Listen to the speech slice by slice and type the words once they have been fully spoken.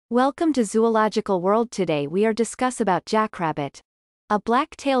Welcome to Zoological World. Today we are discuss about jackrabbit. A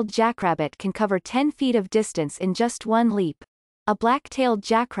black-tailed jackrabbit can cover 10 feet of distance in just one leap. A black-tailed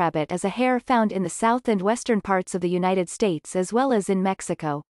jackrabbit is a hare found in the south and western parts of the United States as well as in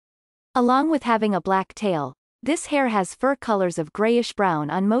Mexico. Along with having a black tail, this hare has fur colors of grayish-brown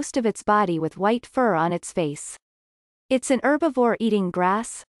on most of its body with white fur on its face. It's an herbivore eating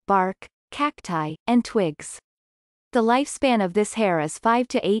grass, bark, cacti, and twigs. The lifespan of this hare is 5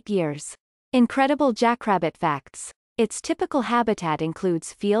 to 8 years. Incredible jackrabbit facts. Its typical habitat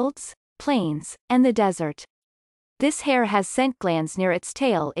includes fields, plains, and the desert. This hare has scent glands near its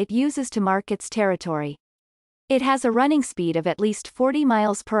tail it uses to mark its territory. It has a running speed of at least 40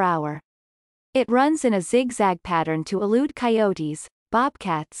 miles per hour. It runs in a zigzag pattern to elude coyotes,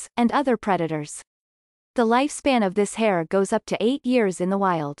 bobcats, and other predators. The lifespan of this hare goes up to 8 years in the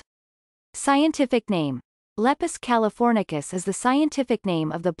wild. Scientific name. Lepus californicus is the scientific name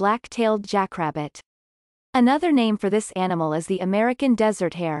of the black-tailed jackrabbit. Another name for this animal is the American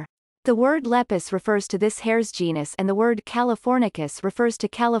desert hare. The word lepus refers to this hare's genus and the word californicus refers to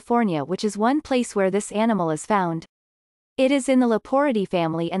California, which is one place where this animal is found. It is in the Leporidae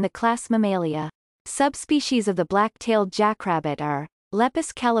family and the class Mammalia. Subspecies of the black-tailed jackrabbit are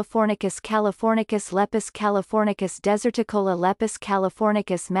Lepus californicus californicus, Lepus californicus deserticola, Lepus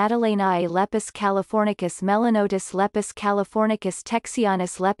californicus madeleinae, Lepus californicus melanotis, Lepus californicus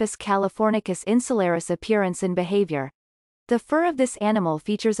texianus, Lepus californicus insularis. Appearance and behavior. The fur of this animal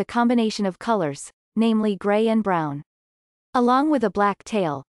features a combination of colors, namely gray and brown. Along with a black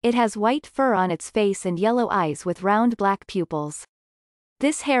tail, it has white fur on its face and yellow eyes with round black pupils.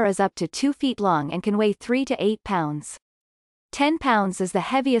 This hare is up to 2 feet long and can weigh 3 to 8 pounds. 10 pounds is the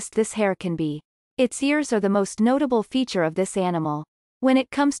heaviest this hare can be. Its ears are the most notable feature of this animal. When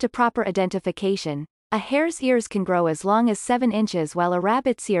it comes to proper identification, a hare's ears can grow as long as 7 inches while a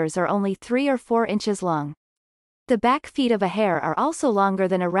rabbit's ears are only 3 or 4 inches long. The back feet of a hare are also longer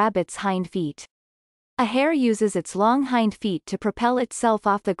than a rabbit's hind feet. A hare uses its long hind feet to propel itself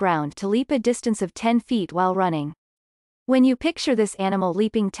off the ground to leap a distance of 10 feet while running. When you picture this animal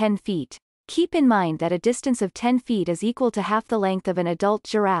leaping 10 feet, keep in mind that a distance of 10 feet is equal to half the length of an adult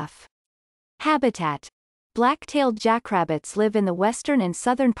giraffe. Habitat. Black-tailed jackrabbits live in the western and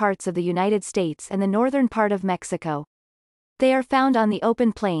southern parts of the United States and the northern part of Mexico. They are found on the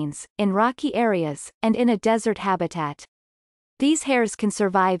open plains, in rocky areas, and in a desert habitat. These hares can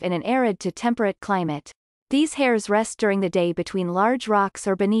survive in an arid to temperate climate. These hares rest during the day between large rocks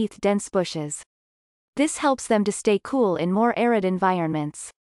or beneath dense bushes. This helps them to stay cool in more arid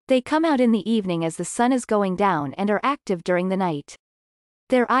environments. They come out in the evening as the sun is going down and are active during the night.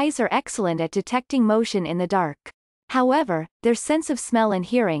 Their eyes are excellent at detecting motion in the dark. However, their sense of smell and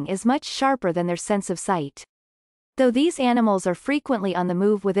hearing is much sharper than their sense of sight. Though these animals are frequently on the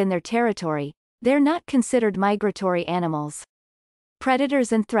move within their territory, they're not considered migratory animals.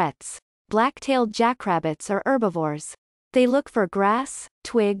 Predators and threats. Black-tailed jackrabbits are herbivores. They look for grass,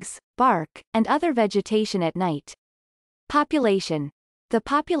 twigs, bark, and other vegetation at night. Population. The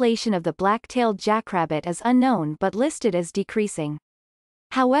population of the black-tailed jackrabbit is unknown but listed as decreasing.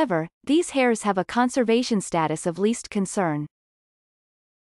 However, these hares have a conservation status of least concern.